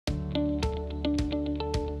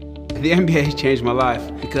The MBA has changed my life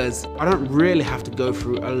because I don't really have to go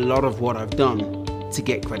through a lot of what I've done to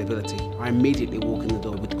get credibility. I immediately walk in the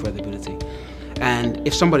door with credibility. And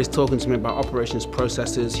if somebody's talking to me about operations,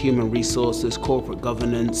 processes, human resources, corporate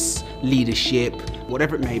governance, leadership,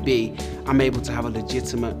 whatever it may be, I'm able to have a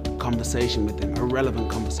legitimate conversation with them, a relevant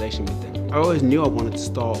conversation with them. I always knew I wanted to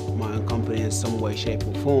start my own company in some way, shape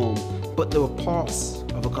or form, but there were parts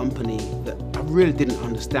of a company that I really didn't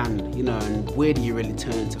understand, and where do you really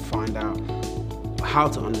turn to find out how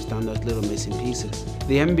to understand those little missing pieces?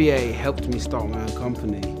 The MBA helped me start my own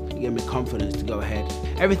company. It gave me confidence to go ahead.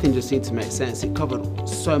 Everything just seemed to make sense. It covered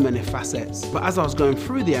so many facets. But as I was going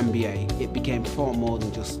through the MBA, it became far more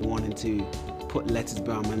than just wanting to put letters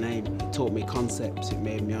behind my name. It taught me concepts. It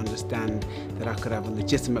made me understand that I could have a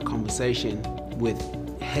legitimate conversation with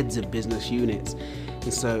heads of business units.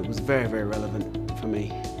 And so it was very, very relevant for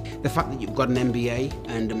me. The fact that you've got an MBA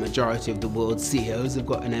and the majority of the world's CEOs have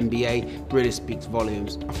got an MBA really speaks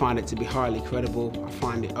volumes. I find it to be highly credible. I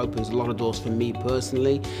find it opens a lot of doors for me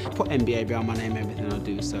personally. I put MBA behind my name in everything I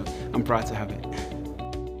do, so I'm proud to have it.